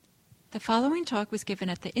The following talk was given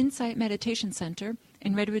at the Insight Meditation Center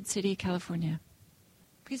in Redwood City, California.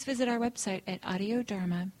 Please visit our website at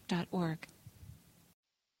audiodharma.org.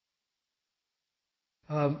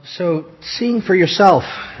 So seeing for yourself,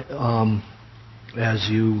 as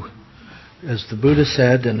the Buddha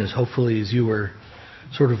said, and as hopefully as you were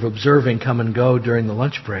sort of observing come and go during the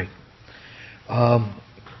lunch break,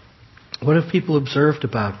 what have people observed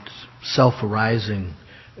about self arising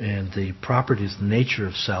and the properties, the nature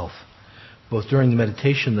of self, both during the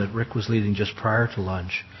meditation that Rick was leading just prior to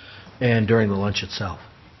lunch and during the lunch itself?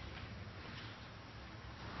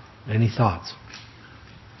 Any thoughts?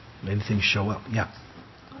 Anything show up? Yeah.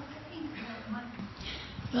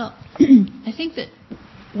 Well, I think that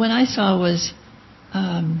what I saw was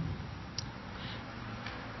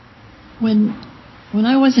when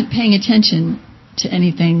I wasn't paying attention to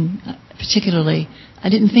anything particularly, I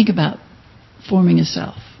didn't think about forming a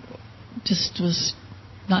self. Just was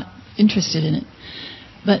not interested in it.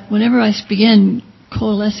 But whenever I began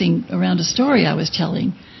coalescing around a story I was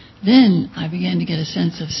telling, then I began to get a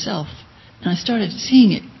sense of self. And I started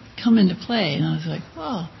seeing it come into play, and I was like,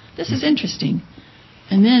 oh, this is interesting.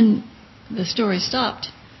 And then the story stopped,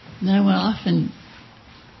 and then I went off and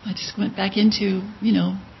I just went back into,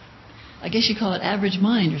 I guess you call it average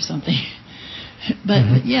mind or something.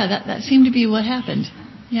 But yeah, that seemed to be what happened.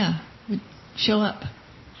 Yeah, it would show up,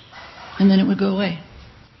 and then it would go away.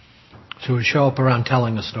 So it would show up around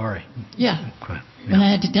telling a story. Yeah, okay. Yeah. When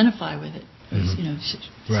I had to identify with it.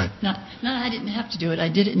 Right. Not I didn't have to do it. I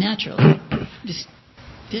did it naturally. Just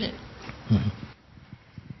did it. Mm-hmm.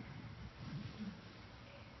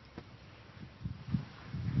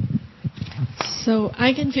 So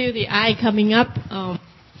I can feel the I coming up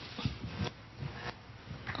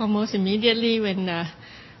almost immediately when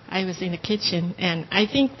I was in the kitchen, and I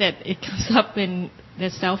think that it comes up when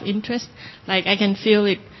there's self-interest. Like I can feel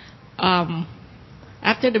it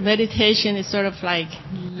after the meditation. It's sort of like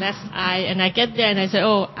less I, and I get there and I say,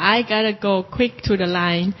 oh, I gotta go quick to the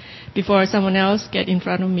line before someone else get in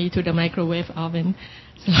front of me to the microwave oven.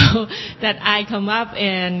 So that I come up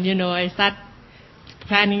and I start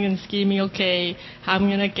planning and scheming, okay, how I'm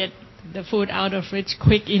going to get the food out of fridge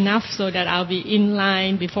quick enough so that I'll be in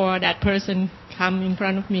line before that person come in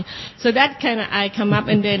front of me. So that kind of I come up,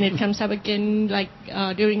 and then it comes up again, like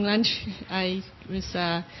during lunch, I was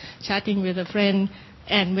chatting with a friend,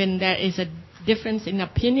 and when there is a difference in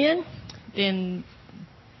opinion, then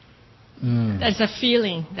there's a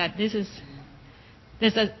feeling that there's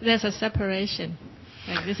a separation.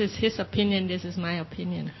 Like this is his opinion, this is my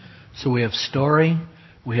opinion. So we have story,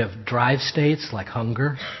 we have drive states like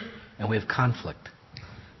hunger, and we have conflict.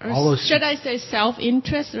 Should I say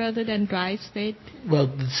self-interest rather than drive state? Well,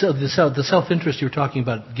 the self-interest you're talking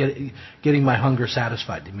about, getting my hunger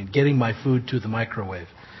satisfied. I mean, getting my food to the microwave.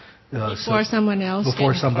 Before someone else.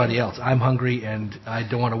 Before somebody else. I'm hungry and I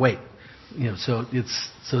don't want to wait. So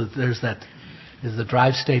there's the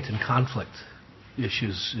drive state and conflict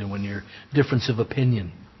issues when your difference of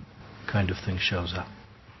opinion kind of thing shows up.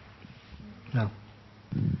 No.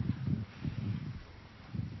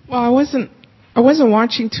 Well, I wasn't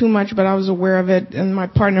watching too much, but I was aware of it, and my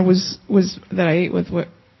partner was that I ate with. What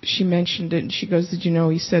she mentioned it, and she goes, "Did you know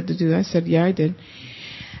he said to do that?" I said, "Yeah, I did."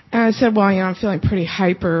 And I said, "Well, I'm feeling pretty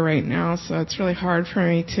hyper right now, so it's really hard for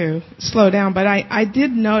me to slow down." But I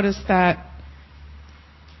did notice that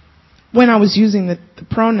when I was using the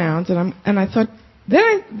pronouns, and I thought,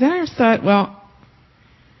 then I thought, well.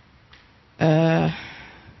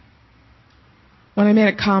 When I made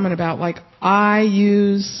a comment about, like, I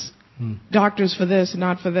use doctors for this,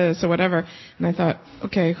 not for this, or whatever, and I thought,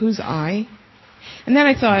 okay, who's I? And then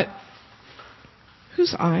I thought,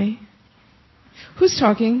 who's I? Who's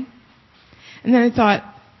talking? And then I thought,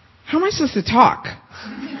 how am I supposed to talk?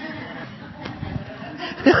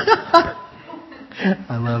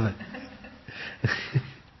 I love it.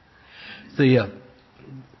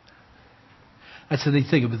 That's the neat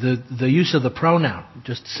thing. The use of the pronoun,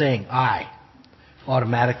 just saying I,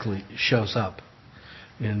 automatically shows up.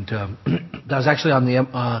 And that was actually on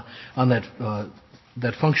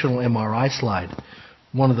that functional MRI slide.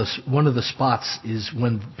 One of the spots is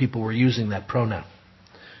when people were using that pronoun.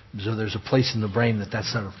 So there's a place in the brain that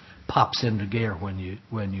sort of pops into gear when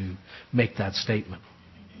you make that statement.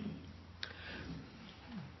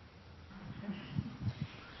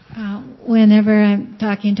 Whenever I'm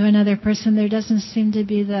talking to another person, there doesn't seem to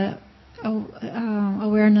be the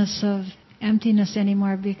awareness of emptiness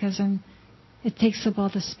anymore, because it takes up all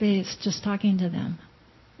the space just talking to them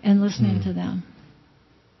and listening to them.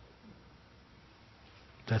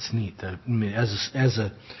 That's neat. As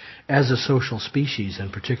a social species,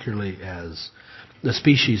 and particularly as the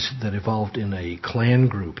species that evolved in a clan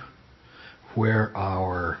group where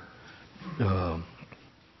our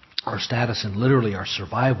status and literally our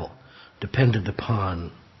survival depended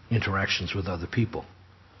upon interactions with other people.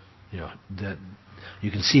 That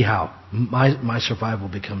you can see how my survival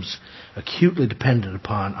becomes acutely dependent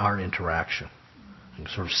upon our interaction. You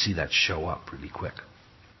can sort of see that show up really quick.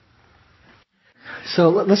 So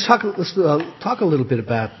let's talk a little bit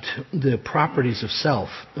about the properties of self.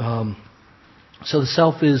 So the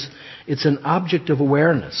self it's an object of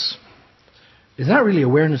awareness. It's not really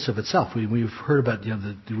awareness of itself. We've heard about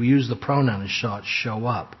we use the pronoun as show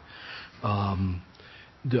up.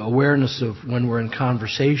 The awareness of when we're in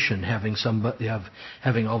conversation, having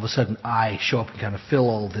all of a sudden I show up and kind of fill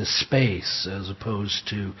all this space, as opposed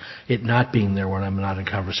to it not being there when I'm not in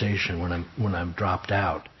conversation, when I'm dropped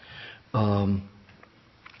out.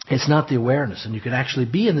 It's not the awareness, and you can actually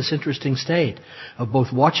be in this interesting state of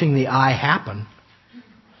both watching the I happen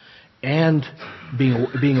and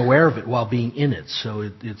being aware of it while being in it. So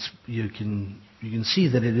you can see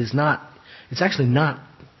that it's actually not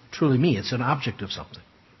truly me. It's an object of something.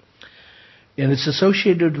 And it's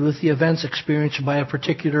associated with the events experienced by a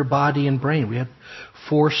particular body and brain. We had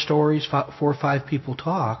 4 stories, 4 or 5 people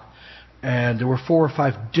talk, and there were 4 or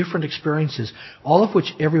 5 different experiences, all of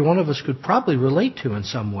which every one of us could probably relate to in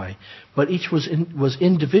some way, but each was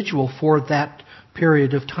individual for that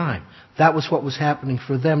period of time. That was what was happening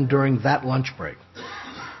for them during that lunch break.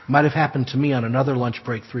 Might have happened to me on another lunch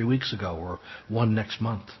break 3 weeks ago, or one next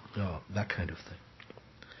month, that kind of thing.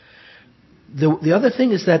 The other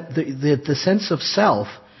thing is that the sense of self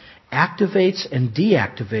activates and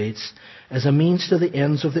deactivates as a means to the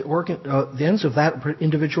ends of the ends of that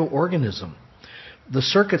individual organism. The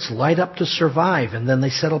circuits light up to survive, and then they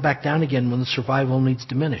settle back down again when the survival needs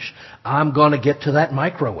diminish. I'm going to get to that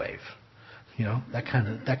microwave, that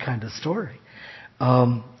kind of story.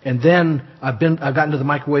 And then I've gotten to the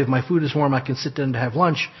microwave. My food is warm. I can sit down to have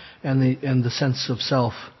lunch, and the sense of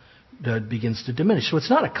self begins to diminish. So it's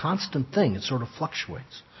not a constant thing. It sort of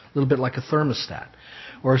fluctuates, a little bit like a thermostat.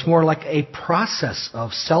 Or it's more like a process of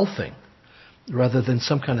selfing rather than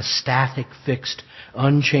some kind of static, fixed,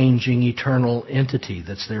 unchanging, eternal entity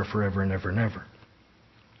that's there forever and ever and ever.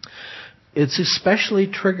 It's especially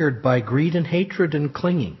triggered by greed and hatred and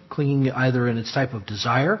clinging. Clinging either in its type of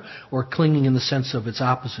desire or clinging in the sense of its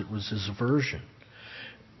opposite, was its aversion.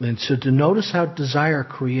 And so to notice how desire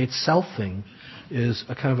creates selfing is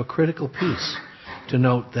a kind of a critical piece to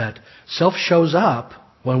note that self shows up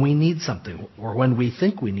when we need something, or when we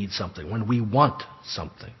think we need something, when we want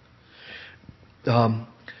something.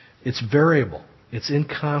 It's variable, it's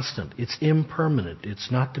inconstant, it's impermanent,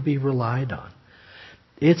 it's not to be relied on.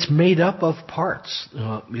 It's made up of parts,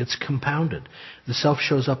 it's compounded. The self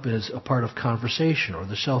shows up as a part of conversation, or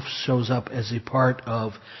the self shows up as a part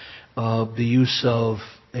of the use of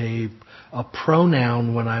a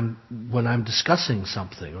pronoun when I'm discussing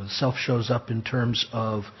something, or the self shows up in terms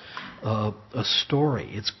of a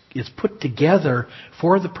story. It's put together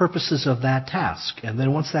for the purposes of that task, and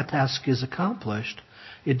then once that task is accomplished,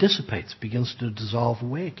 it dissipates, begins to dissolve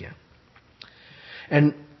away again.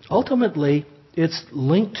 And ultimately, it's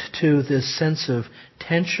linked to this sense of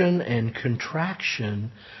tension and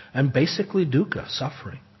contraction, and basically dukkha,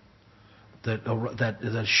 suffering,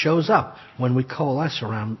 that shows up when we coalesce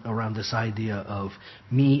around this idea of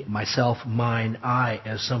me, myself, mine, I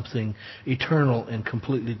as something eternal and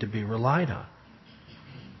completely to be relied on.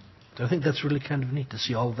 So I think that's really kind of neat to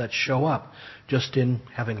see all of that show up just in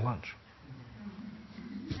having lunch.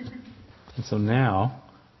 And so now,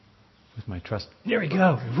 with my trust... There we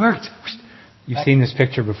go. It worked. You've seen this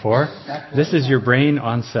picture before. This is your brain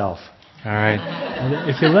on self. All right.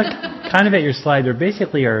 If you look kind of at your slide, there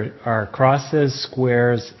basically are crosses,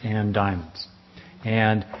 squares, and diamonds.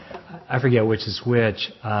 And I forget which is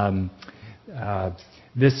which.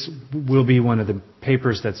 This will be one of the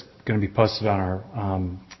papers that's going to be posted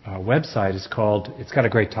on our website. It's got a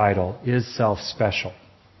great title, Is Self Special?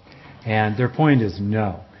 And their point is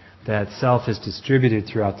no, that self is distributed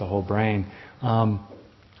throughout the whole brain.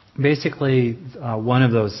 Basically, one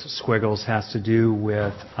of those squiggles has to do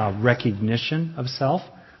with recognition of self,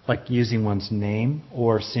 like using one's name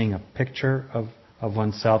or seeing a picture of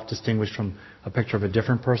oneself distinguished from a picture of a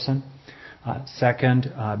different person.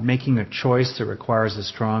 Second, making a choice that requires a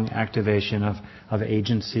strong activation of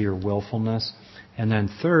agency or willfulness. And then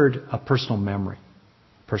third, a personal memory,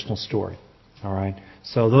 personal story. All right.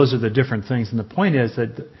 So those are the different things. And the point is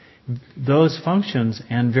that those functions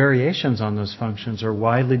and variations on those functions are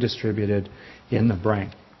widely distributed in the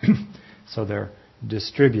brain. So they're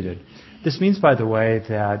distributed. This means, by the way,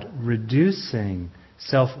 that reducing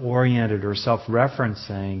self-oriented or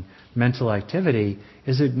self-referencing mental activity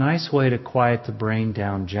is a nice way to quiet the brain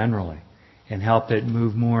down generally and help it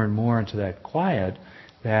move more and more into that quiet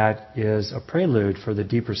that is a prelude for the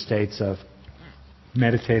deeper states of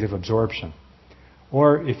meditative absorption.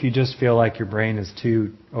 Or if you just feel like your brain is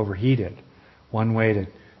too overheated, one way to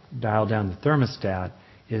dial down the thermostat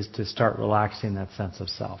is to start relaxing that sense of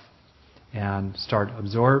self and start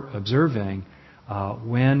observing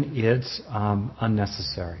when it's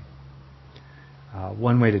unnecessary.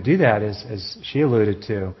 One way to do that is, as she alluded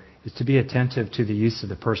to, is to be attentive to the use of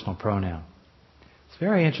the personal pronoun. It's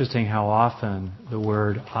very interesting how often the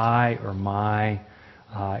word I or my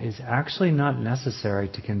is actually not necessary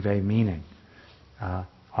to convey meaning.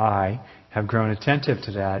 I have grown attentive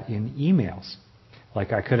to that in emails.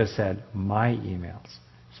 Like I could have said my emails.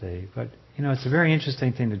 See, but it's a very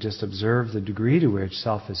interesting thing to just observe the degree to which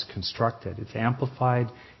self is constructed. It's amplified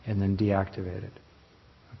and then deactivated.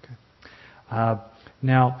 Okay.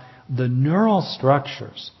 Now, the neural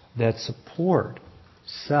structures that support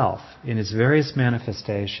self in its various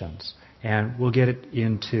manifestations, and we'll get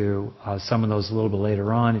into some of those a little bit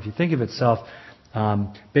later on. If you think of itself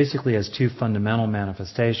basically as two fundamental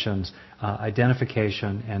manifestations,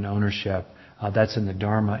 identification and ownership. That's in the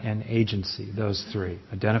Dharma and agency, those three.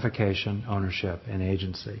 Identification, ownership, and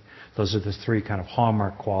agency. Those are the three kind of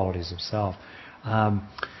hallmark qualities of self.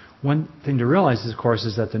 One thing to realize, of course,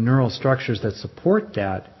 is that the neural structures that support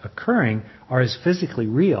that occurring are as physically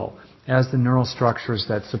real as the neural structures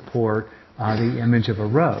that support the image of a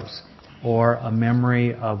rose or a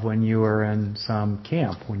memory of when you were in some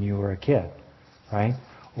camp when you were a kid, right?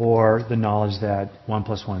 Or the knowledge that 1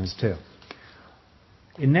 + 1 is 2.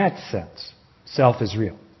 In that sense, self is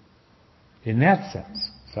real. In that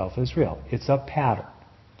sense, self is real. It's a pattern.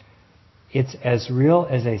 It's as real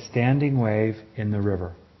as a standing wave in the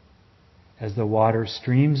river. As the water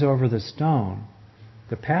streams over the stone,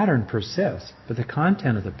 the pattern persists, but the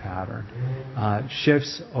content of the pattern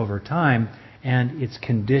shifts over time, and it's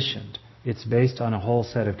conditioned. It's based on a whole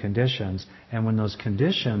set of conditions, and when those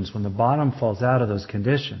conditions, when the bottom falls out of those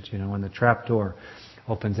conditions, when the trap door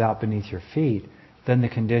opens out beneath your feet, then the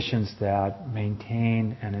conditions that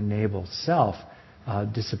maintain and enable self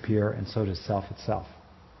disappear, and so does self itself.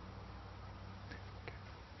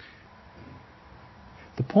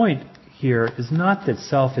 The point here is not that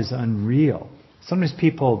self is unreal. Sometimes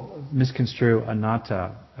people misconstrue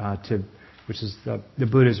anatta, which is the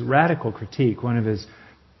Buddha's radical critique. One of his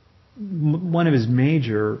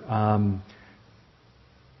major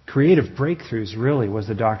creative breakthroughs really was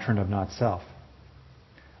the doctrine of not self.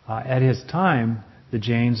 At his time, the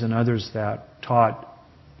Jains and others that taught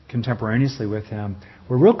contemporaneously with him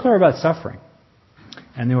were real clear about suffering.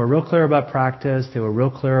 And they were real clear about practice. They were real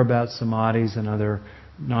clear about samadhis and other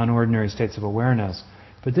non-ordinary states of awareness.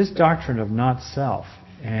 But this doctrine of not self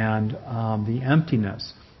and the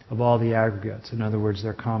emptiness of all the aggregates, in other words,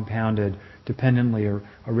 their compounded, dependently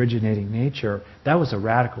originating nature, that was a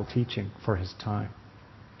radical teaching for his time.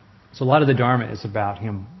 So a lot of the Dharma is about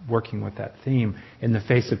him working with that theme in the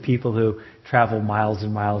face of people who travel miles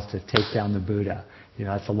and miles to take down the Buddha.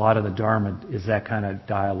 That's a lot of the Dharma is that kind of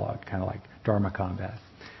dialogue, kind of like Dharma combat.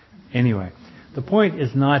 Anyway, the point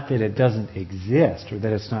is not that it doesn't exist or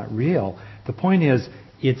that it's not real. The point is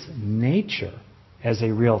its nature as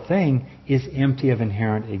a real thing is empty of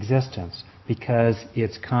inherent existence because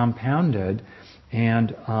it's compounded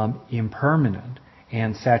and impermanent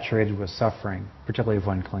and saturated with suffering, particularly if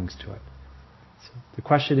one clings to it. So the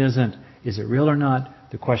question isn't, is it real or not?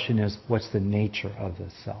 The question is, what's the nature of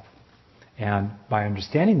this self? And by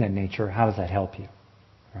understanding that nature, how does that help you?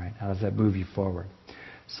 Right? How does that move you forward?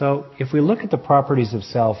 So if we look at the properties of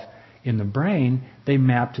self in the brain, they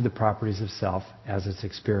map to the properties of self as it's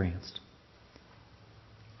experienced.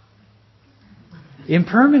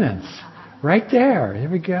 Impermanence. Right there. Here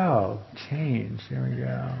we go. Change. Here we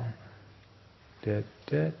go.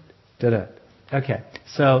 Okay,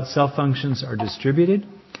 so self functions are distributed.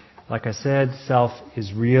 Like I said, self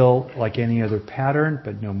is real like any other pattern,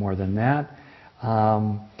 but no more than that.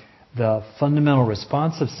 The fundamental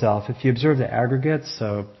response of self, if you observe the aggregates,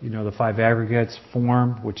 so the 5 aggregates,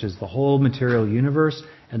 form, which is the whole material universe,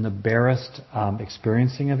 and the barest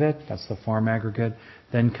experiencing of it, that's the form aggregate.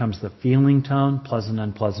 Then comes the feeling tone, pleasant,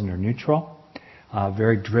 unpleasant, or neutral.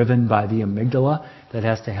 Very driven by the amygdala that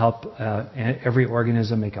has to help every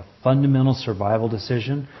organism make a fundamental survival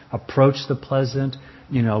decision, approach the pleasant,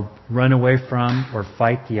 run away from or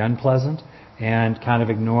fight the unpleasant, and kind of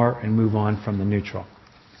ignore and move on from the neutral.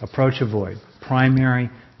 Approach, avoid. Primary,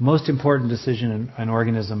 most important decision an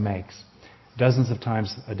organism makes, dozens of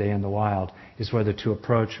times a day in the wild, is whether to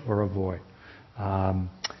approach or avoid.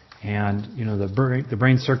 And the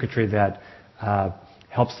brain circuitry that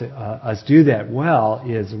helps us do that well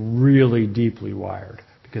is really deeply wired,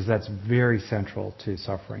 because that's very central to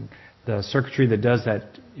suffering. The circuitry that does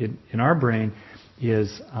that in our brain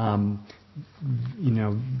is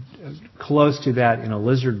close to that in a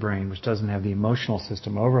lizard brain, which doesn't have the emotional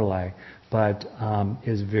system overlay, but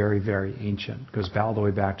is very, very ancient. It goes all the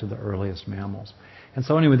way back to the earliest mammals. And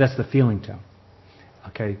so anyway, that's the feeling tone.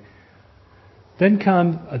 Okay. Then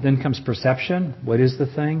comes perception. What is the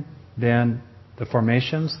thing? Then the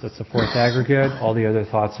formations, that's the fourth aggregate, all the other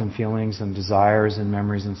thoughts and feelings and desires and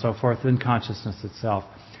memories and so forth. Then consciousness itself.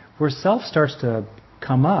 Where self starts to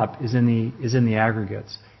come up is in the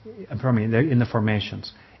aggregates. In the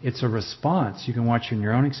formations. It's a response you can watch in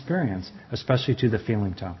your own experience, especially to the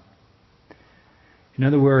feeling tone. In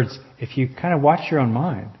other words, if you kind of watch your own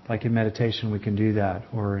mind, like in meditation we can do that,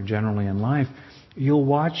 or generally in life, you'll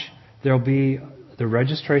watch, there'll be the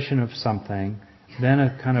registration of something, then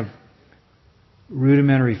a kind of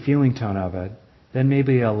rudimentary feeling tone of it, then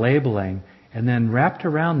maybe a labeling, and then wrapped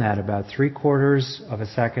around that about 3/4 of a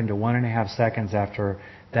second to 1.5 seconds after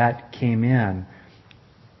that came in,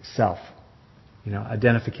 self,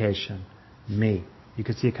 identification, me. You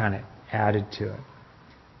could see it kind of added to it.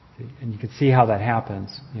 And you can see how that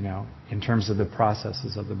happens, in terms of the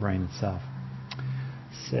processes of the brain itself.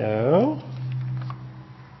 So,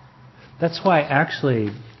 that's why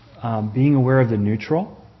actually being aware of the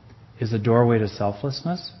neutral is a doorway to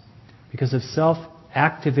selflessness. Because if self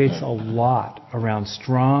activates a lot around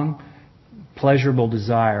strong, pleasurable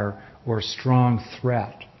desire or strong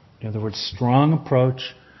threat, in other words, strong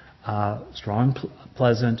approach, strong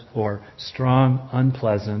pleasant, or strong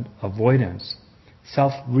unpleasant avoidance,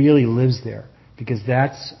 self really lives there, because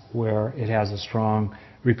that's where it has a strong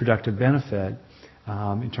reproductive benefit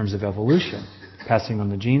in terms of evolution, passing on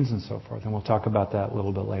the genes and so forth. And we'll talk about that a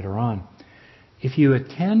little bit later on. If you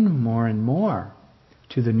attend more and more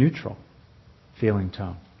to the neutral feeling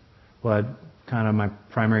tone, what kind of my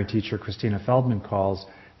primary teacher, Christina Feldman, calls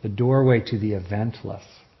the doorway to the eventless.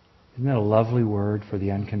 Isn't that a lovely word for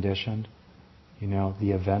the unconditioned? The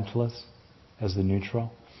eventless as the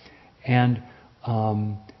neutral. And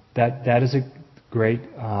that is a great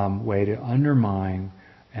way to undermine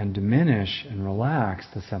and diminish and relax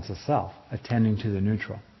the sense of self, attending to the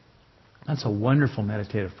neutral. That's a wonderful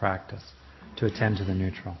meditative practice, to attend to the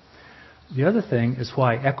neutral. The other thing is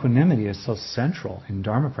why equanimity is so central in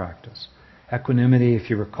Dharma practice. Equanimity, if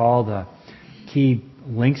you recall the key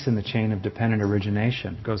links in the chain of dependent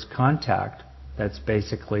origination, goes contact, that's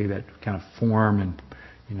basically that kind of form and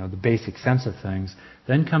the basic sense of things.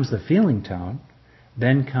 Then comes the feeling tone.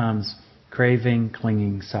 Then comes craving,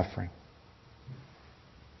 clinging, suffering.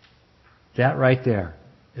 That right there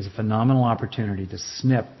is a phenomenal opportunity to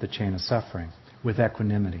snip the chain of suffering with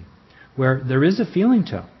equanimity, where there is a feeling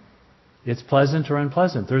tone. It's pleasant or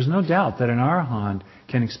unpleasant. There's no doubt that an arahant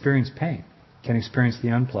can experience pain, can experience the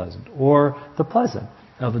unpleasant, or the pleasant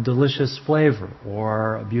of a delicious flavor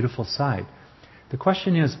or a beautiful sight. The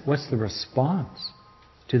question is, what's the response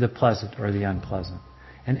to the pleasant or the unpleasant?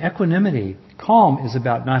 And equanimity, calm, is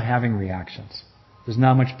about not having reactions. There's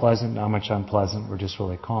not much pleasant, not much unpleasant. We're just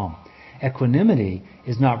really calm. Equanimity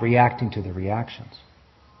is not reacting to the reactions.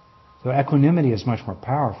 So equanimity is much more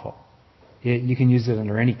powerful. You can use it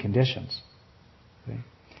under any conditions. Okay?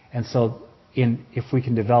 And so if we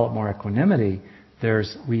can develop more equanimity,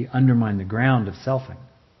 we undermine the ground of selfing.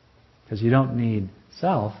 Because you don't need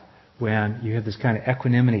self when you have this kind of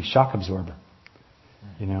equanimity shock absorber,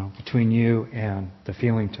 between you and the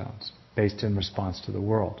feeling tones, based in response to the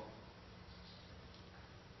world.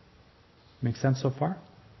 Make sense so far?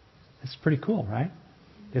 It's pretty cool, right?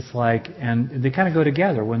 It's like, and they kind of go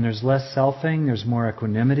together. When there's less selfing, there's more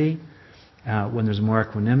equanimity. When there's more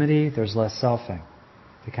equanimity, there's less selfing.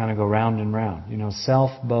 They kind of go round and round.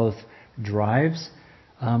 Self both drives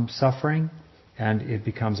suffering, and it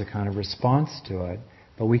becomes a kind of response to it,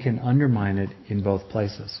 but we can undermine it in both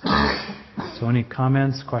places. So any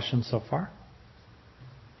comments, questions so far?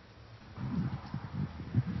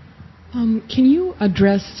 Can you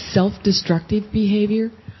address self-destructive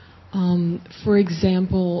behavior? For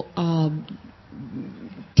example,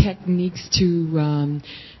 techniques to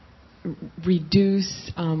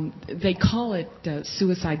reduce, they call it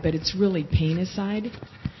suicide, but it's really pain-aside,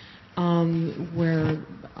 where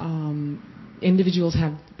individuals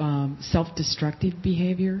have self-destructive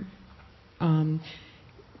behavior.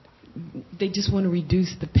 They just want to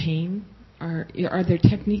reduce the pain. Are there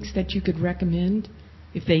techniques that you could recommend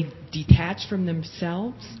if they detach from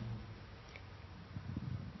themselves?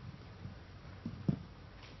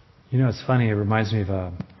 It's funny. It reminds me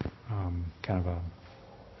of kind of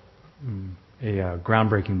a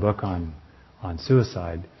groundbreaking book on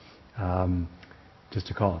suicide, just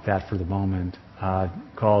to call it that for the moment,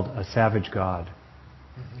 called A Savage God.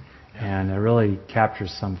 Mm-hmm. And it really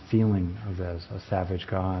captures some feeling of this, a savage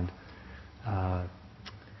God.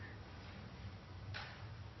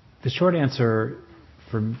 The short answer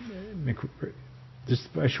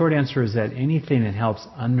is that anything that helps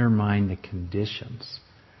undermine the conditions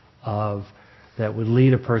of that would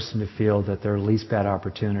lead a person to feel that their least bad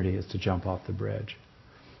opportunity is to jump off the bridge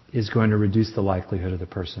is going to reduce the likelihood of the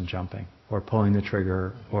person jumping or pulling the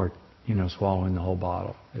trigger or swallowing the whole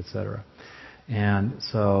bottle, etc. And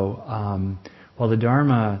so while the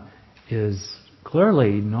Dharma is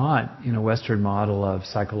clearly not in a Western model of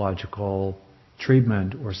psychological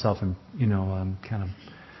treatment or kind of,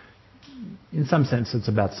 in some sense it's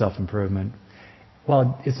about self-improvement.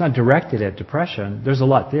 While it's not directed at depression, there's a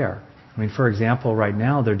lot there. I mean, for example, right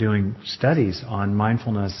now they're doing studies on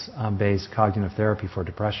mindfulness-based cognitive therapy for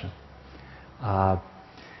depression.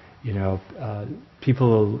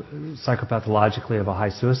 People psychopathologically have a high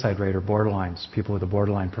suicide rate or borderlines, people with a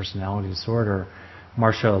borderline personality disorder.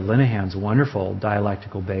 Marsha Linehan's wonderful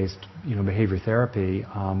dialectical-based behavior therapy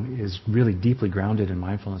is really deeply grounded in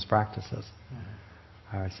mindfulness practices.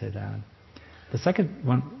 Mm-hmm. I would say that. The second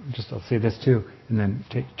one, I'll say this too, and then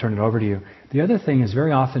turn it over to you. The other thing is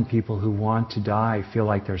very often people who want to die feel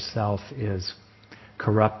like their self is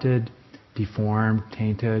corrupted, deformed,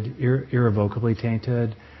 tainted, irrevocably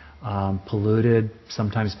tainted, polluted,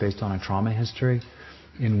 sometimes based on a trauma history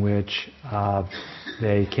in which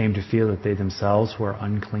they came to feel that they themselves were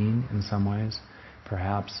unclean in some ways.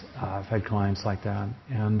 Perhaps I've had clients like that.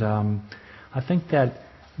 And I think that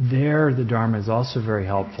there the Dharma is also very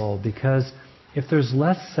helpful because if there's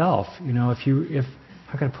less self, if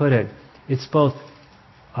how can I put it, it's both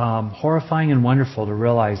horrifying and wonderful to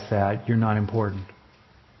realize that you're not important.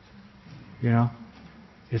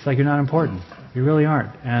 It's like you're not important. You really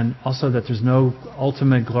aren't. And also that there's no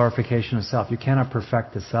ultimate glorification of self. You cannot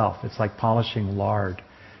perfect the self. It's like polishing lard.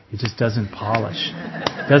 It just doesn't polish.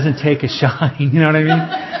 It doesn't take a shine. You know what I mean?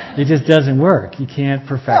 It just doesn't work. You can't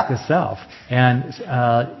perfect the self. And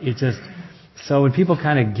so when people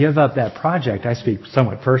kind of give up that project, I speak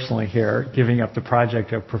somewhat personally here, giving up the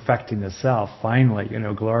project of perfecting the self, finally,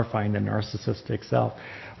 glorifying the narcissistic self.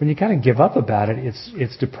 When you kind of give up about it,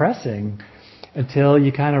 it's depressing until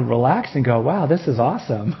you kind of relax and go, wow, this is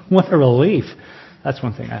awesome. What a relief. That's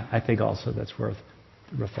one thing I think also that's worth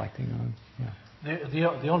reflecting on. Yeah.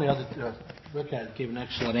 The only other, Rick gave an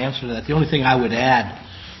excellent answer to that. The only thing I would add,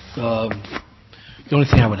 to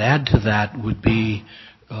that would be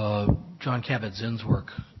John Kabat-Zinn's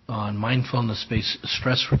work on mindfulness-based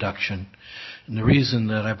stress reduction. And the reason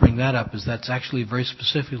that I bring that up is that's actually very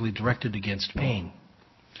specifically directed against pain.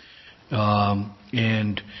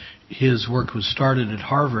 And his work was started at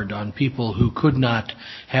Harvard on people who could not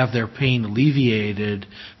have their pain alleviated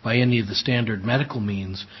by any of the standard medical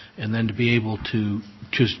means, and then to be able to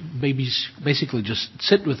just basically just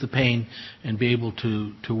sit with the pain and be able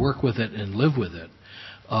to work with it and live with it.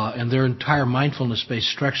 And their entire mindfulness-based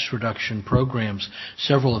stress reduction programs,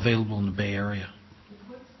 several available in the Bay Area.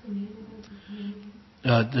 What's the name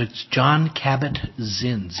of it? It's John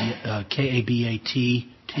Kabat-Zinn, Kabatt-Zinn.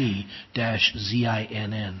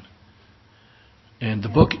 And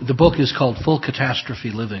the book is called Full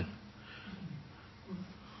Catastrophe Living.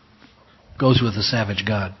 Goes with the savage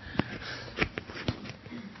God.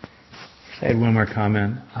 I had one more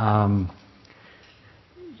comment.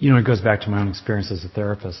 It goes back to my own experience as a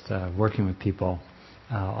therapist, working with people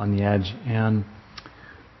on the edge. And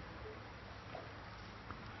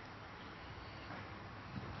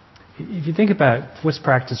if you think about what's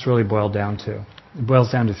practice really boiled down to, it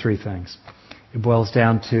boils down to three things. It boils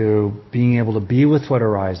down to being able to be with what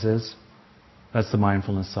arises. That's the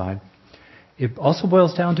mindfulness side. It also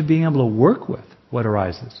boils down to being able to work with what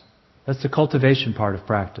arises. That's the cultivation part of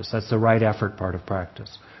practice. That's the right effort part of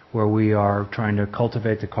practice, where we are trying to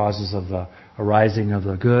cultivate the causes of the arising of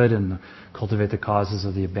the good and cultivate the causes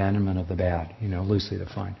of the abandonment of the bad, loosely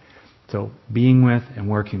defined. So being with and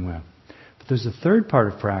working with. But there's a third part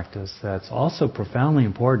of practice that's also profoundly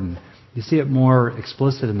important. You see it more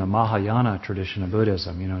explicit in the Mahayana tradition of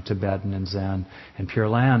Buddhism, Tibetan and Zen and Pure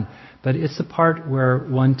Land. But it's the part where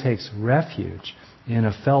one takes refuge in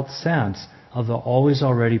a felt sense of the always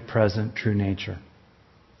already present true nature,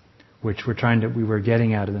 which we were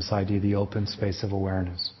getting at in this idea of the open space of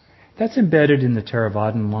awareness. That's embedded in the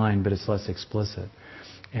Theravadan line, but it's less explicit.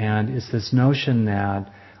 And it's this notion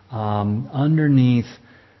that underneath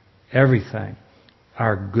everything,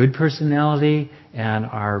 our good personality and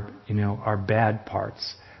our bad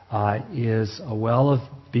parts, is a well of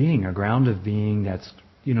being, a ground of being that's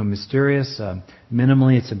mysterious.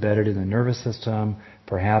 Minimally, it's embedded in the nervous system.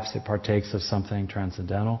 Perhaps it partakes of something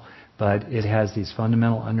transcendental, but it has these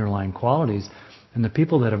fundamental underlying qualities. And the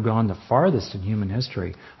people that have gone the farthest in human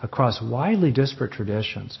history across widely disparate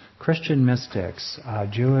traditions, Christian mystics,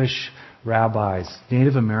 Jewish rabbis,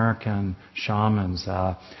 Native American shamans,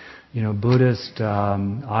 Buddhist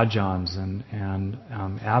ajahns and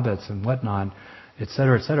abbots and whatnot, et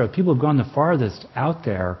cetera, et cetera. People have gone the farthest out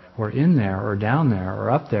there, or in there, or down there,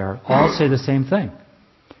 or up there, all say the same thing.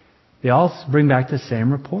 They all bring back the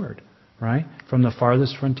same report, right? From the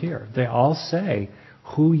farthest frontier. They all say,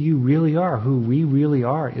 who you really are, who we really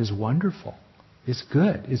are, is wonderful. It's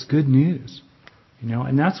good. It's good news.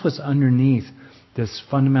 And that's what's underneath this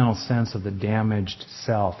fundamental sense of the damaged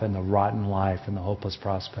self and the rotten life and the hopeless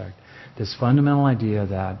prospect. This fundamental idea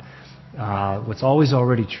that what's always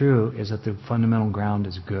already true is that the fundamental ground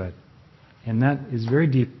is good. And that is very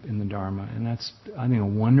deep in the Dharma. And that's, I think, a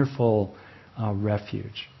wonderful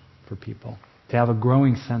refuge for people. To have a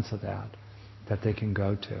growing sense of that they can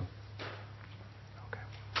go to.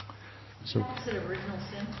 So, is it original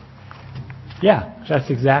sin? Yeah,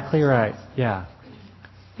 that's exactly right. Yeah,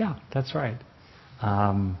 that's right.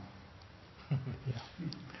 Yeah.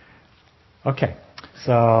 Okay,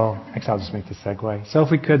 so actually I'll just make the segue. So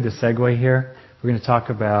if we could, the segue here, we're going to talk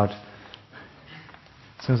about.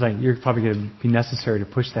 Sounds like you're probably going to be necessary to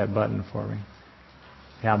push that button for me.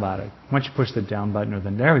 How about it? Why don't you push the down button or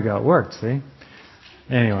the... There we go, it worked, see?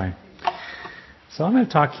 Anyway. So I'm going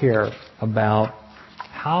to talk here about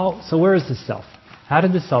so where is the self? How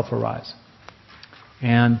did the self arise?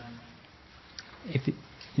 And if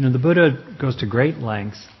the Buddha goes to great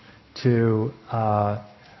lengths to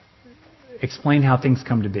explain how things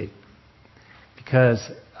come to be. Because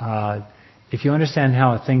if you understand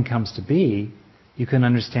how a thing comes to be, you can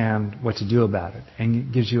understand what to do about it. And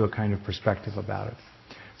it gives you a kind of perspective about it.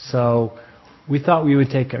 So we thought we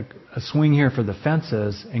would take a swing here for the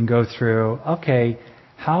fences and go through, okay,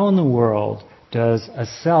 how in the world does a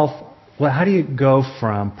self, how do you go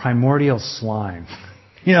from primordial slime?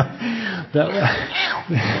 The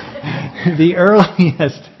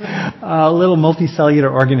earliest little multicellular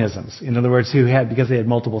organisms, in other words, because they had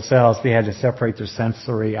multiple cells, they had to separate their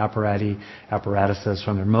sensory apparatuses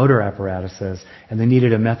from their motor apparatuses, and they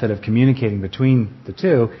needed a method of communicating between the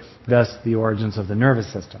two, thus the origins of the nervous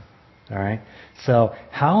system. All right? So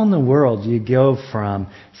how in the world do you go from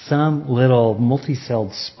some little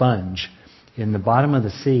multicelled sponge in the bottom of the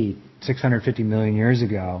sea 650 million years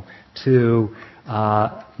ago to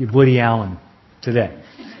Woody Allen today?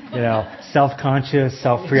 Self-conscious,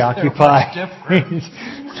 self-preoccupied.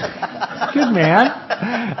 Good man.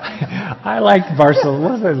 I liked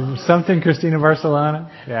Barcelona. Was it something Christina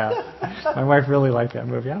Barcelona? Yeah. My wife really liked that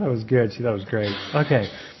movie. I thought it was good. She thought it was great. Okay.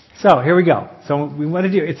 So here we go. So we want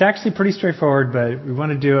to do, it's actually pretty straightforward, but we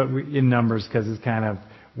want to do it in numbers because it's kind of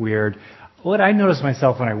weird. What I noticed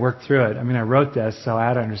myself when I worked through it, I wrote this, so I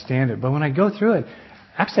had to understand it. But when I go through it,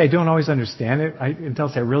 actually I don't always understand it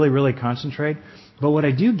until I really, really concentrate. But what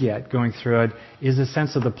I do get going through it is a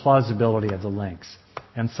sense of the plausibility of the links.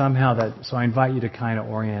 And somehow so I invite you to kind of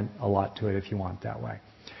orient a lot to it if you want that way.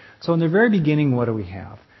 So in the very beginning, what do we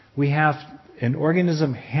have? We have an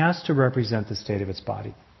organism has to represent the state of its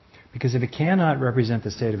body. Because if it cannot represent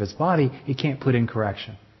the state of its body, it can't put in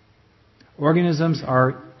correction. Organisms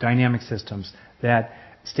are dynamic systems that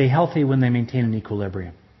stay healthy when they maintain an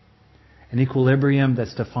equilibrium. An equilibrium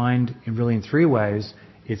that's defined in three ways.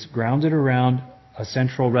 It's grounded around a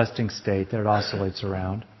central resting state that it oscillates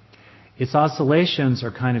around. Its oscillations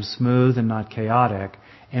are kind of smooth and not chaotic,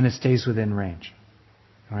 and it stays within range.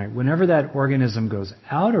 All right? Whenever that organism goes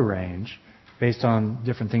out of range, based on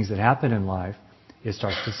different things that happen in life, it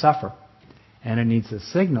starts to suffer. And it needs a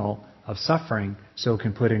signal of suffering so it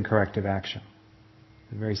can put in corrective action.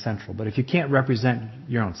 It's very central. But if you can't represent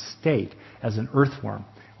your own state as an earthworm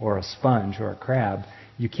or a sponge or a crab,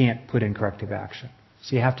 you can't put in corrective action.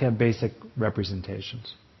 So you have to have basic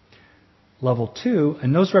representations. Level 2,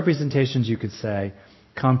 and those representations, you could say,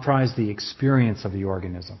 comprise the experience of the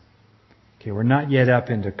organism. Okay, we're not yet up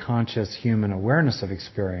into conscious human awareness of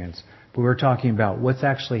experience, but we're talking about what's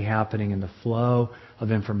actually happening in the flow of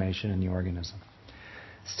information in the organism.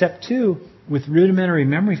 Step 2, with rudimentary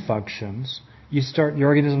memory functions, the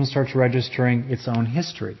organism starts registering its own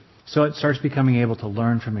history. So it starts becoming able to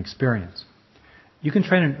learn from experience. You can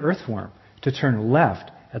train an earthworm to turn left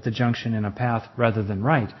at the junction in a path rather than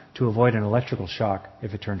right to avoid an electrical shock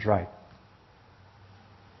if it turns right.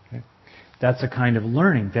 Okay? That's a kind of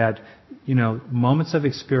learning that, moments of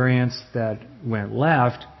experience that went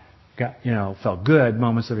left felt good.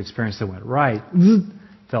 Moments of experience that went right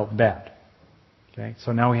felt bad. Okay,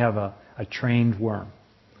 so now we have a trained worm.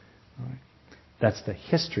 All right. That's the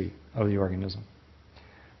history of the organism.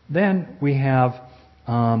 Then we have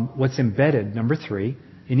what's embedded, number 3.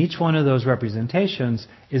 In each one of those representations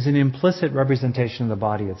is an implicit representation of the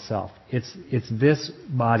body itself. It's this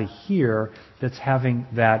body here that's having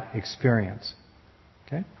that experience.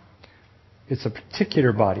 Okay? It's a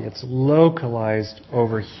particular body. It's localized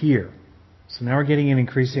over here. So now we're getting an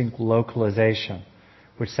increasing localization,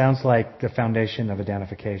 which sounds like the foundation of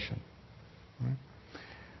identification. Right?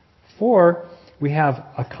 4, we have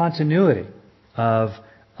a continuity of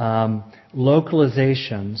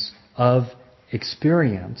localizations of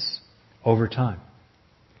experience over time.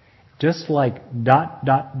 Just like ...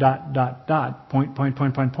 point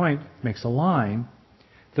makes a line,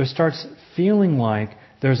 there starts feeling like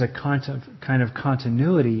there's a kind of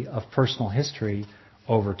continuity of personal history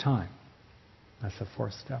over time. That's the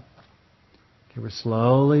 4th step. Okay, we're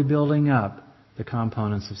slowly building up the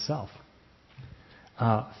components of self.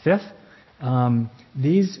 5th,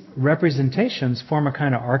 these representations form a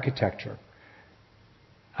kind of architecture.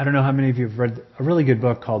 I don't know how many of you have read a really good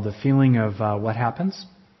book called The Feeling of What Happens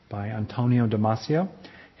by Antonio Damasio.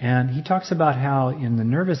 And he talks about how in the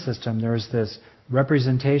nervous system there's this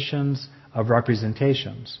representations of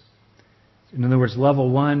representations. In other words, level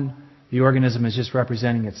 1, the organism is just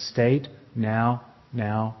representing its state, now.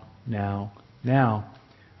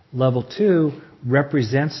 Level 2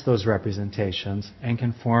 represents those representations and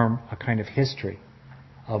can form a kind of history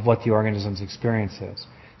of what the organism's experience is.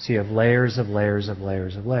 So you have layers of layers of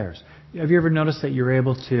layers of layers. Have you ever noticed that you're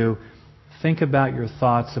able to think about your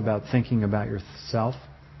thoughts about thinking about yourself?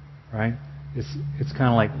 Right? It's kind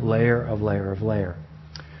of like layer of layer of layer.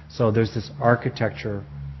 So there's this architecture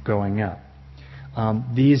going up.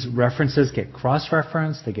 These references get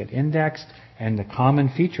cross-referenced, they get indexed, and the common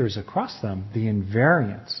features across them, the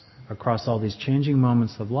invariants across all these changing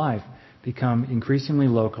moments of life, become increasingly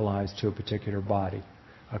localized to a particular body.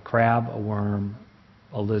 A crab, a worm,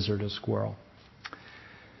 a lizard, a squirrel.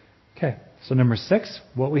 Okay, so number 6,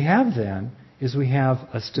 what we have then is we have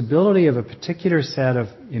a stability of a particular set of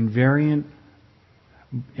invariant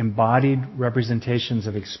embodied representations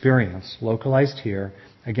of experience, localized here,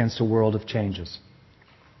 against a world of changes.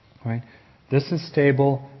 Right? This is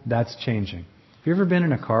stable, that's changing. Have you ever been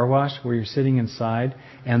in a car wash where you're sitting inside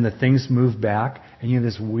and the things move back and you have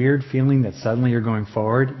this weird feeling that suddenly you're going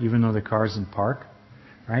forward even though the car's in park?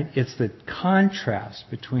 Right? It's the contrast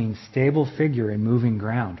between stable figure and moving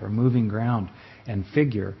ground, or moving ground and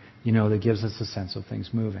figure, that gives us a sense of things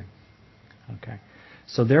moving. Okay.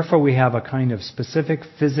 So therefore we have a kind of specific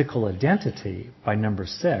physical identity by number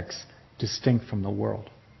 6, distinct from the world.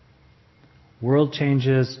 World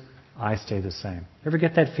changes, I stay the same. Ever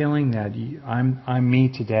get that feeling that I'm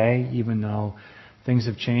me today, even though things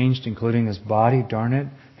have changed, including this body, darn it,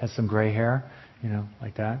 has some gray hair,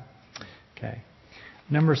 like that? Okay.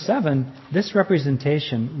 Number 7, this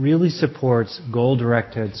representation really supports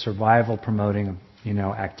goal-directed, survival-promoting,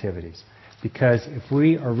 activities. Because if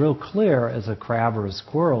we are real clear as a crab or a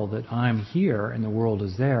squirrel that I'm here and the world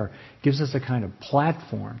is there, it gives us a kind of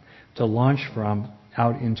platform to launch from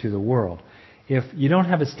out into the world. If you don't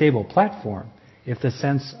have a stable platform, if the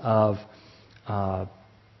sense of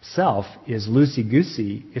self is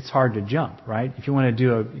loosey-goosey, it's hard to jump, right? If you want to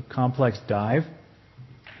do a complex dive,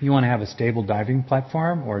 you want to have a stable diving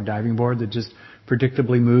platform or a diving board that just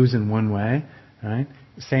predictably moves in one way, right?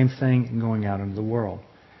 Same thing in going out into the world.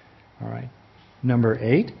 All right. Number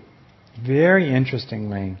 8, very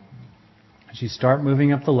interestingly, as you start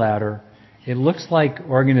moving up the ladder, it looks like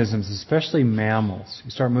organisms, especially mammals, you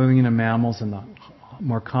start moving into mammals and the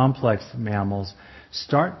more complex mammals,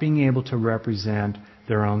 start being able to represent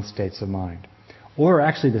their own states of mind. Or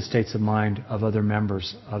actually the states of mind of other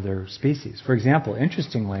members of their species. For example,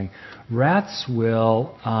 interestingly, rats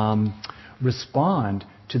will respond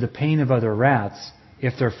to the pain of other rats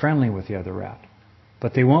if they're friendly with the other rat.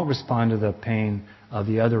 But they won't respond to the pain of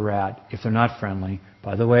the other rat if they're not friendly.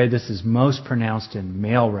 By the way, this is most pronounced in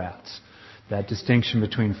male rats. That distinction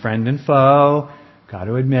between friend and foe, got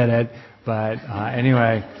to admit it. But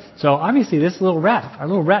anyway, so obviously this little rat, our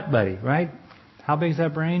little rat buddy, right? How big is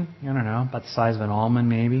that brain? I don't know, about the size of an almond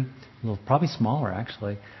maybe. Probably smaller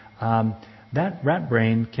actually. That rat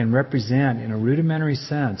brain can represent, in a rudimentary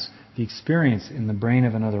sense, the experience in the brain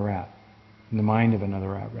of another rat, in the mind of another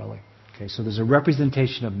rat, really. Okay, so there's a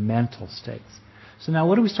representation of mental states. So now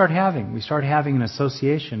what do we start having? We start having an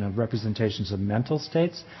association of representations of mental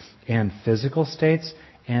states and physical states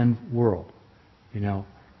and world.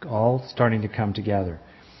 All starting to come together.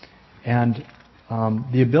 And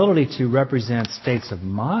the ability to represent states of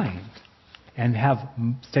mind and have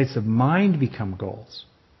states of mind become goals.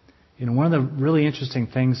 One of the really interesting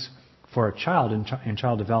things for a child in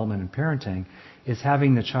child development and parenting is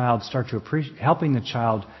having the child helping the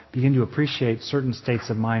child begin to appreciate certain states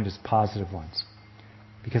of mind as positive ones,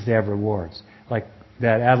 because they have rewards. Like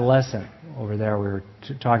that adolescent over there, we were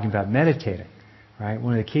talking about meditating, right?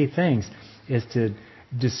 One of the key things is to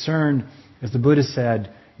discern, as the Buddha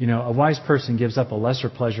said, a wise person gives up a lesser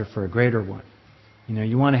pleasure for a greater one.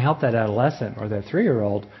 You want to help that adolescent or that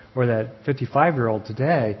 3-year-old or that 55-year-old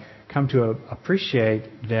today come to appreciate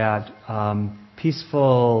that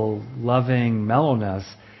peaceful, loving mellowness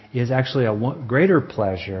is actually a greater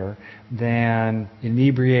pleasure than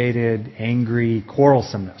inebriated, angry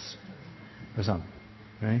quarrelsomeness or something,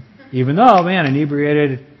 right? Even though,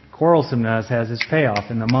 inebriated quarrelsomeness has its payoff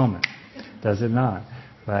in the moment, does it not?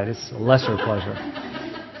 But it's a lesser pleasure.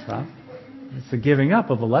 So it's the giving up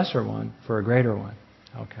of a lesser one for a greater one.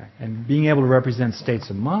 Okay, and being able to represent states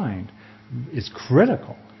of mind is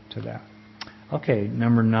critical to that. Okay,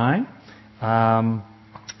 number 9.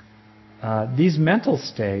 These mental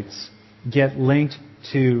states get linked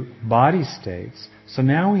to body states. So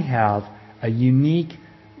now we have a unique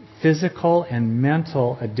physical and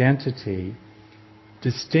mental identity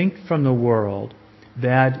distinct from the world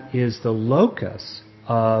that is the locus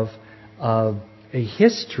of a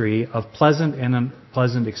history of pleasant and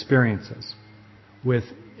unpleasant experiences, with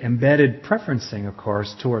embedded preferencing, of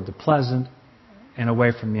course, toward the pleasant and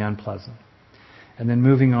away from the unpleasant. And then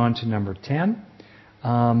moving on to number 10,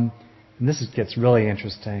 and this gets really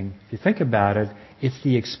interesting. If you think about it, it's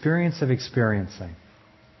the experience of experiencing,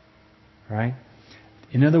 right?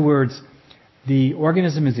 In other words, the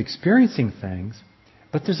organism is experiencing things,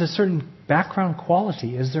 but there's a certain background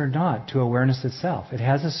quality, is there not, to awareness itself? It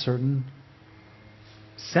has a certain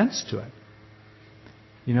sense to it.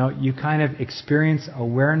 You kind of experience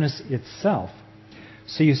awareness itself.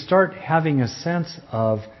 So you start having a sense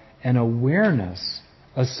of an awareness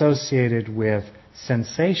associated with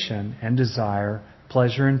sensation and desire,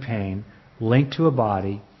 pleasure and pain, linked to a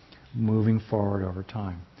body, moving forward over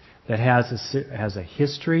time. That has a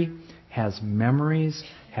history, has memories,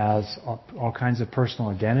 has all kinds of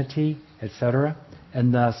personal identity, etc.,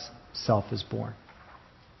 and thus self is born,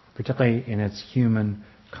 particularly in its human,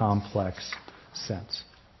 complex sense.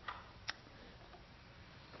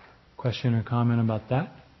 Question or comment about that?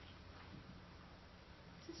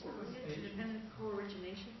 Is this interdependent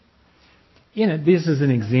co-origination? This is an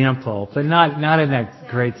example, but not in that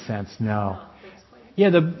great sense. No. Yeah,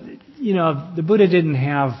 the Buddha didn't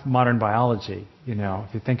have modern biology.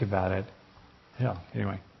 If you think about it. Yeah.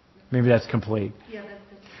 Anyway, maybe that's complete. Yeah.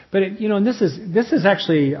 But and this is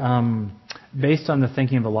actually based on the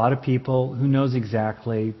thinking of a lot of people. Who knows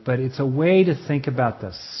exactly? But it's a way to think about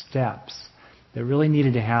the steps that really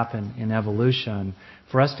needed to happen in evolution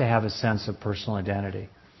for us to have a sense of personal identity.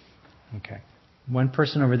 Okay. One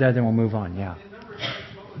person over there, then we'll move on. Yeah. In number 6,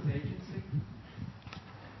 what was agency?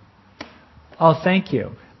 Oh, thank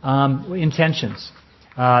you. Intentions.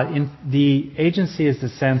 The agency is the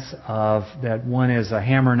sense of that one is a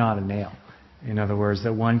hammer, not a nail. In other words,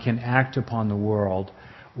 that one can act upon the world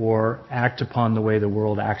or act upon the way the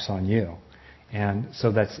world acts on you. And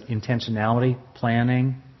so that's intentionality,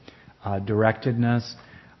 planning, directedness.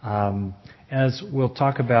 As we'll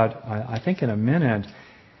talk about, I think in a minute,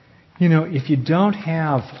 if you don't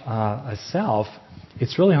have a self,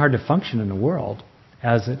 it's really hard to function in the world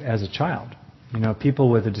as a child. People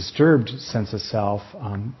with a disturbed sense of self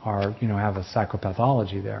have a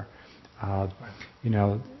psychopathology there.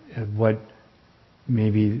 What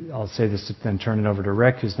maybe I'll say this, then turn it over to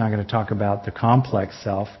Rick, who's not going to talk about the complex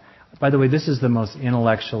self. By the way, this is the most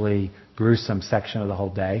intellectually gruesome section of the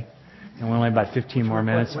whole day. And we're only about 15 more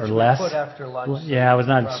minutes or less. Put after lunch. Yeah, it was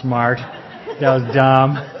not smart. That was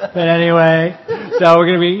dumb. But anyway, so we're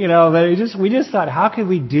going to be, we just thought, how could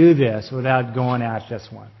we do this without going at this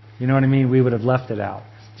one? You know what I mean? We would have left it out.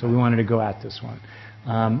 So we wanted to go at this one.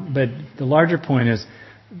 But the larger point is,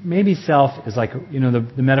 maybe self is like,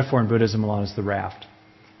 the metaphor in Buddhism a lot is the raft.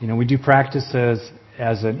 We do practices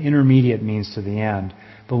as an intermediate means to the end.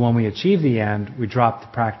 But when we achieve the end, we drop the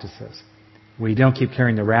practices. We don't keep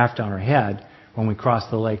carrying the raft on our head when we cross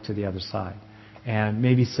the lake to the other side. And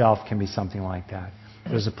maybe self can be something like that.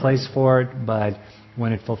 There's a place for it, but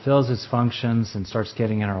when it fulfills its functions and starts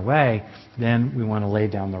getting in our way, then we want to lay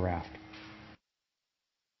down the raft.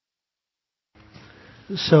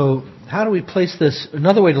 So how do we place this?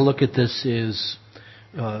 Another way to look at this is,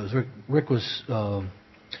 as Rick was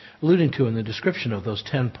alluding to in the description of those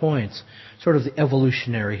 10 points, sort of the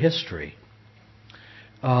evolutionary history.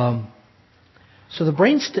 So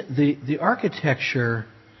the architecture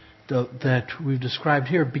that we've described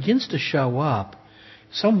here begins to show up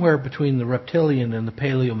somewhere between the reptilian and the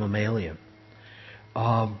paleo-mammalian.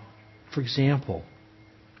 For example,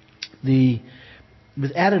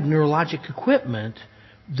 with added neurologic equipment,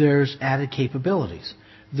 there's added capabilities.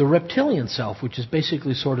 The reptilian self, which is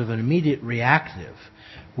basically sort of an immediate reactive,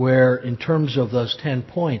 where in terms of those 10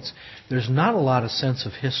 points, there's not a lot of sense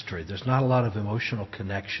of history. There's not a lot of emotional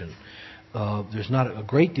connection. There's not a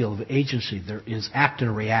great deal of agency. There is act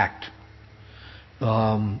and react.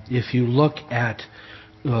 If you look at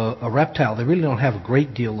a reptile, they really don't have a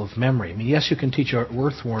great deal of memory. I mean, yes, you can teach an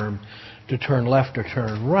earthworm to turn left or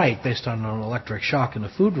turn right based on an electric shock and a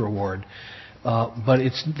food reward, but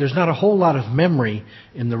there's not a whole lot of memory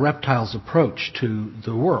in the reptile's approach to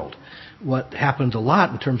the world. What happened a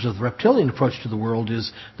lot in terms of the reptilian approach to the world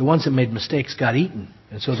is the ones that made mistakes got eaten.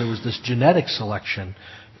 And so there was this genetic selection,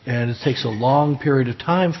 and it takes a long period of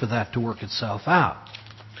time for that to work itself out.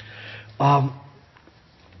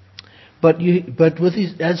 But with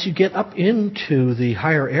these, as you get up into the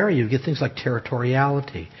higher area, you get things like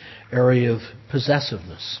territoriality, area of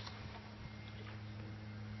possessiveness.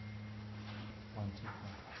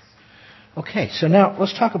 Okay, so now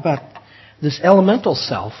let's talk about this elemental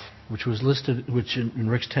self, which was listed, which in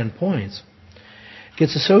Rick's 10 points,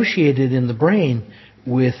 gets associated in the brain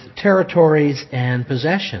with territories and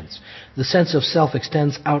possessions. The sense of self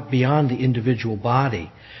extends out beyond the individual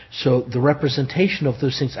body. So the representation of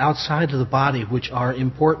those things outside of the body, which are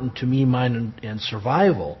important to me, mine, and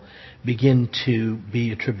survival, begin to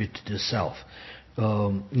be attributed to self.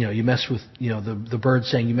 You mess with, the bird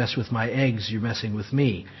saying, "You mess with my eggs, you're messing with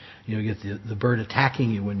me." You get the bird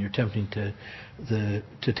attacking you when you're attempting to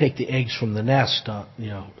take the eggs from the nest,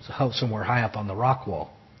 somewhere high up on the rock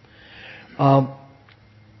wall.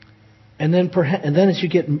 And then as you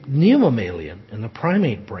get neomammalian in the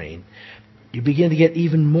primate brain, you begin to get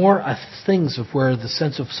even more things of where the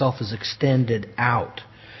sense of self is extended out.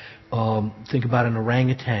 Think about an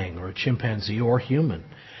orangutan or a chimpanzee or human.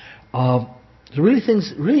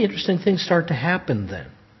 Really interesting things start to happen then.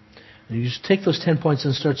 And you just take those 10 points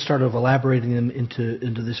and start elaborating them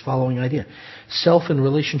into this following idea. Self in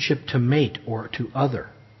relationship to mate or to other.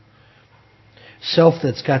 Self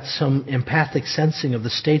that's got some empathic sensing of the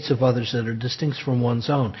states of others that are distinct from one's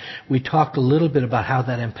own. We talked a little bit about how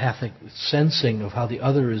that empathic sensing of how the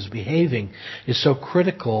other is behaving is so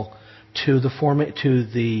critical to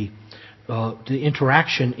the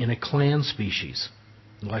interaction in a clan species,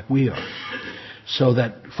 like we are. So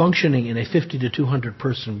that functioning in a 50 to 200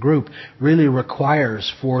 person group really requires,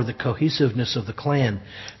 for the cohesiveness of the clan,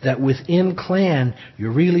 that within clan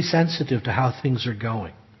you're really sensitive to how things are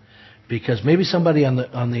going. Because maybe somebody on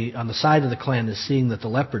the side of the clan is seeing that the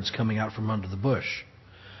leopard's coming out from under the bush,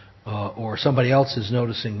 or somebody else is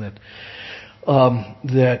noticing that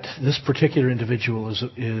this particular individual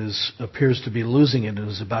appears to be losing it and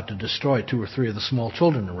is about to destroy 2 or 3 of the small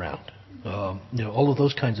children around. All of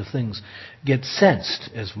those kinds of things get sensed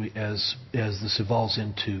as this evolves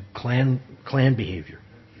into clan behavior.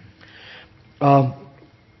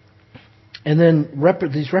 And then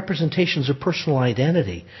these representations of personal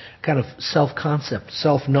identity, kind of self-concept,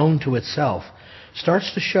 self-known to itself,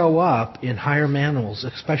 starts to show up in higher mammals,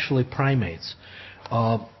 especially primates.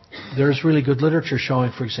 There's really good literature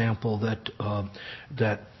showing, for example,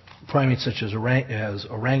 that primates such as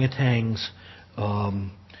orangutans,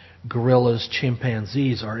 gorillas,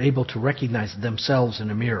 chimpanzees are able to recognize themselves in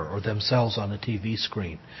a mirror or themselves on a TV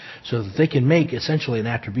screen, so that they can make essentially an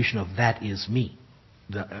attribution of "that is me."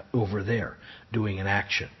 Over there doing an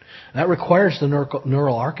action. That requires the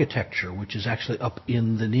neural architecture, which is actually up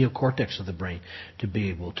in the neocortex of the brain, to be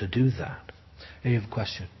able to do that. You have a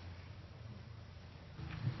question?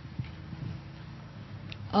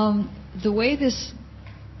 The way this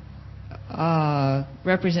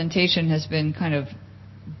representation has been kind of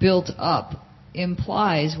built up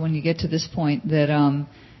implies, when you get to this point, that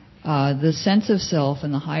the sense of self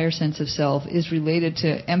and the higher sense of self is related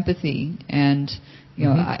to empathy, and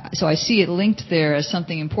so I see it linked there as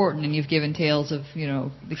something important. And you've given tales of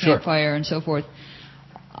the campfire and so forth.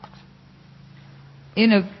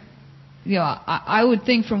 I would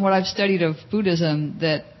think, from what I've studied of Buddhism,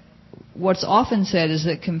 that what's often said is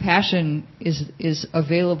that compassion is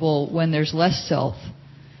available when there's less self,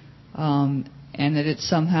 and that it's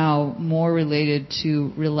somehow more related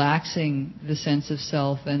to relaxing the sense of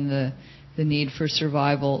self and the need for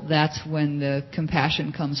survival. That's when the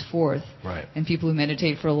compassion comes forth. Right. And people who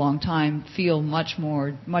meditate for a long time feel much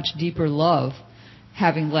deeper love,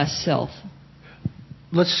 having less self.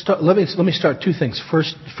 Let me start 2 things.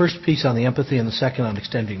 First piece on the empathy, and the second on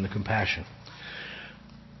extending the compassion.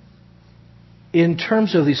 In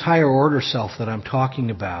terms of these higher order self that I'm talking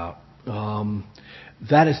about,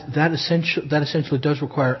 that essentially does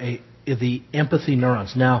require the empathy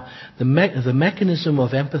neurons. Now, the mechanism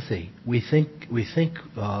of empathy, we think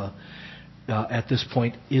at this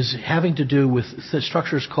point, is having to do with the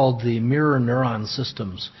structures called the mirror neuron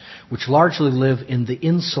systems, which largely live in the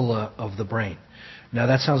insula of the brain. Now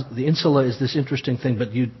the insula is this interesting thing,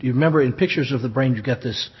 but you remember in pictures of the brain you get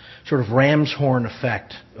this sort of ram's horn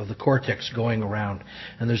effect of the cortex going around,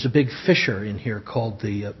 and there's a big fissure in here called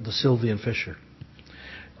the Sylvian fissure,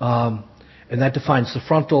 and that defines the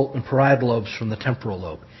frontal and parietal lobes from the temporal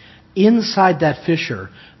lobe. Inside that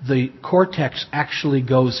fissure, the cortex actually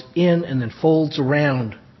goes in and then folds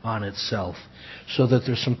around on itself, so that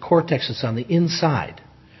there's some cortex that's on the inside.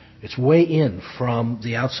 It's way in from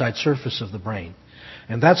the outside surface of the brain.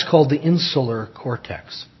 And that's called the insular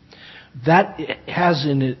cortex. That has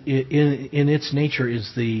in its nature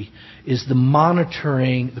is the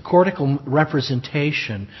monitoring, the cortical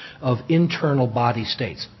representation of internal body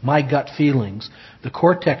states. My gut feelings, the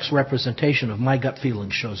cortex representation of my gut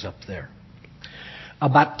feelings shows up there.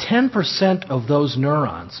 About 10% of those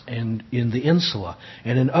neurons in the insula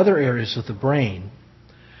and in other areas of the brain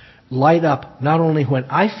light up not only when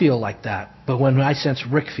I feel like that, but when I sense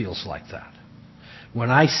Rick feels like that. When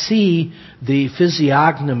I see the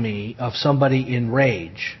physiognomy of somebody in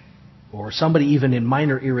rage, or somebody even in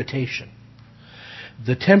minor irritation,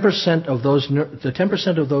 the 10% of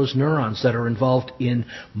those neurons that are involved in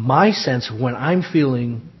my sense when I'm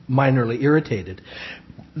feeling minorly irritated,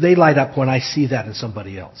 they light up when I see that in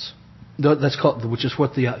somebody else. That's called, which is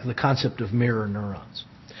what the concept of mirror neurons.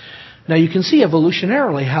 Now you can see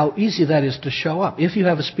evolutionarily how easy that is to show up. If you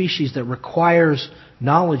have a species that requires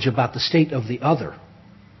knowledge about the state of the other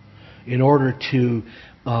in order to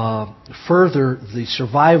further the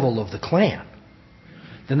survival of the clan,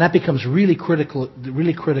 then that becomes really critical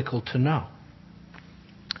to know.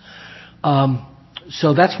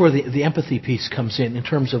 So that's where the empathy piece comes in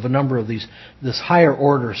terms of a number of this higher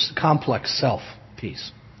order complex self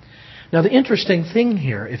piece. Now, the interesting thing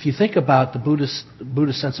here, if you think about the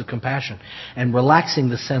Buddhist sense of compassion and relaxing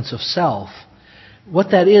the sense of self,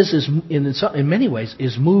 what that is in many ways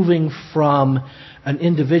is moving from an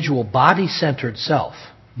individual body-centered self,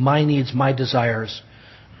 my needs, my desires,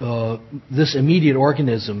 this immediate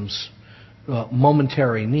organism's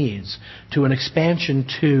momentary needs, to an expansion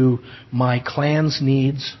to my clan's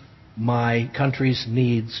needs, my country's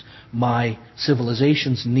needs, my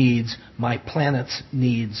civilization's needs, my planet's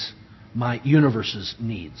needs, my universe's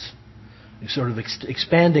needs. Sort of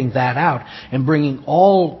expanding that out and bringing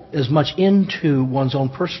all as much into one's own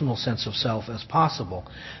personal sense of self as possible.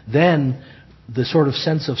 Then the sort of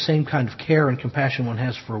sense of same kind of care and compassion one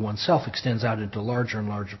has for oneself extends out into larger and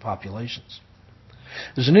larger populations.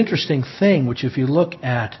 There's an interesting thing which, if you look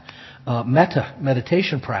at metta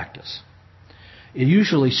meditation practice, it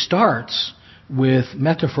usually starts with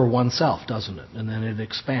metta for oneself, doesn't it? And then it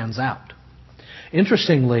expands out.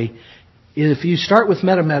 Interestingly, if you start with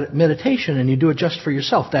meditation and you do it just for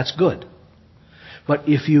yourself, that's good. But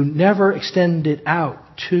if you never extend it out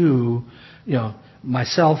to,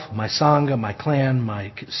 myself, my sangha, my clan,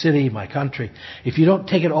 my city, my country, if you don't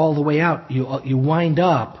take it all the way out, you wind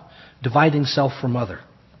up dividing self from other.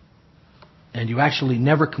 And you actually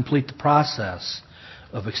never complete the process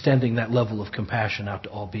of extending that level of compassion out to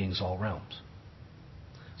all beings, all realms.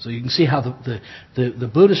 So you can see how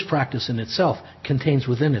the Buddhist practice in itself contains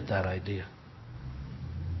within it that idea.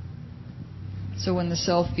 So when the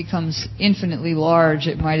self becomes infinitely large,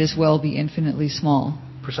 it might as well be infinitely small.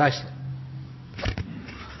 Precisely.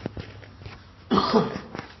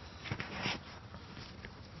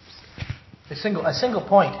 A single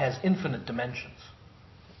point has infinite dimensions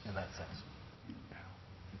in that sense.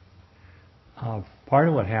 Part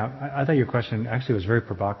of what happened, I thought your question actually was very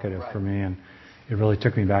provocative for me, and it really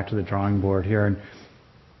took me back to the drawing board here, and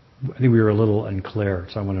I think we were a little unclear,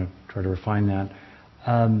 so I want to try to refine that.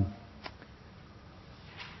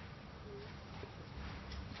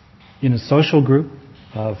 In a social group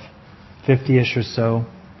of 50-ish or so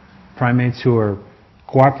primates who are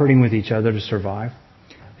cooperating with each other to survive,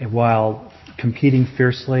 and while competing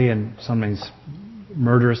fiercely and sometimes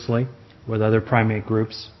murderously with other primate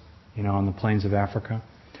groups, on the plains of Africa,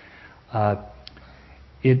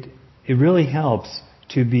 it really helps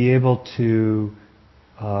to be able to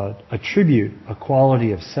attribute a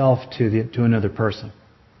quality of self to another person.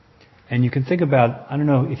 And you can think about, I don't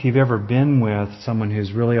know if you've ever been with someone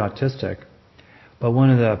who's really autistic, but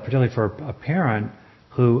particularly for a parent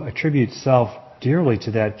who attributes self dearly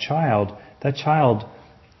to that child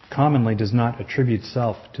commonly does not attribute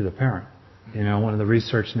self to the parent. One of the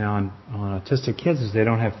research now on autistic kids is they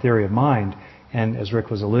don't have theory of mind, and as Rick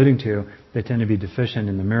was alluding to, they tend to be deficient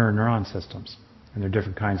in the mirror neuron systems, and there are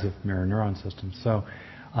different kinds of mirror neuron systems. So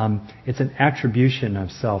it's an attribution of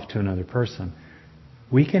self to another person.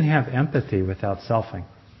 We can have empathy without selfing.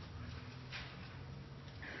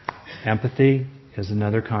 Empathy is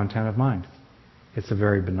another content of mind. It's a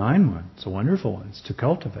very benign one. It's a wonderful one. It's to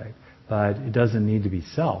cultivate. But it doesn't need to be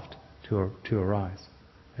selfed to arise.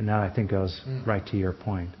 And that, I think, goes right to your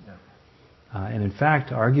point. And in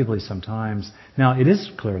fact, arguably sometimes... Now, it is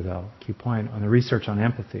clear, though, key point, on the research on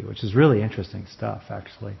empathy, which is really interesting stuff,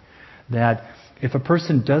 actually, that if a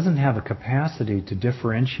person doesn't have a capacity to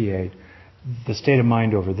differentiate the state of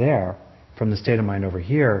mind over there from the state of mind over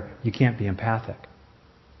here, you can't be empathic.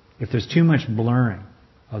 If there's too much blurring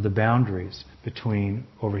of the boundaries between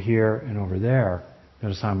over here and over there,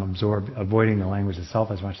 notice I'm avoiding the language itself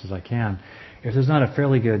as much as I can. If there's not a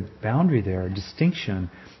fairly good boundary there, a distinction,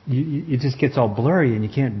 it just gets all blurry and you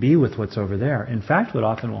can't be with what's over there. In fact, what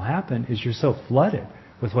often will happen is you're so flooded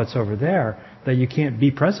with what's over there that you can't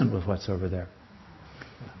be present with what's over there.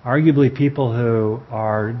 Arguably, people who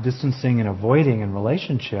are distancing and avoiding in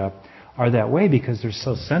relationship are that way because they're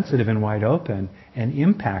so sensitive and wide open and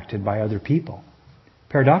impacted by other people.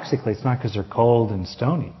 Paradoxically, it's not because they're cold and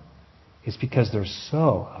stony. It's because they're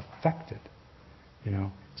so affected.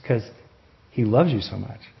 It's because he loves you so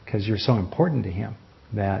much, because you're so important to him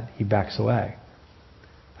that he backs away.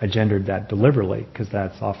 I gendered that deliberately because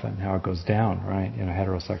that's often how it goes down, right, in a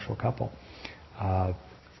heterosexual couple. So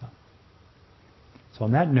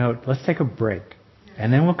on that note, let's take a break.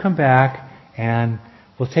 And then we'll come back and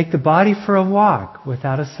we'll take the body for a walk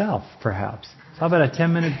without a self, perhaps. So how about a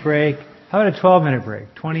 10-minute break? How about a 12-minute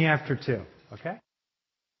break? 20 after 2. Okay?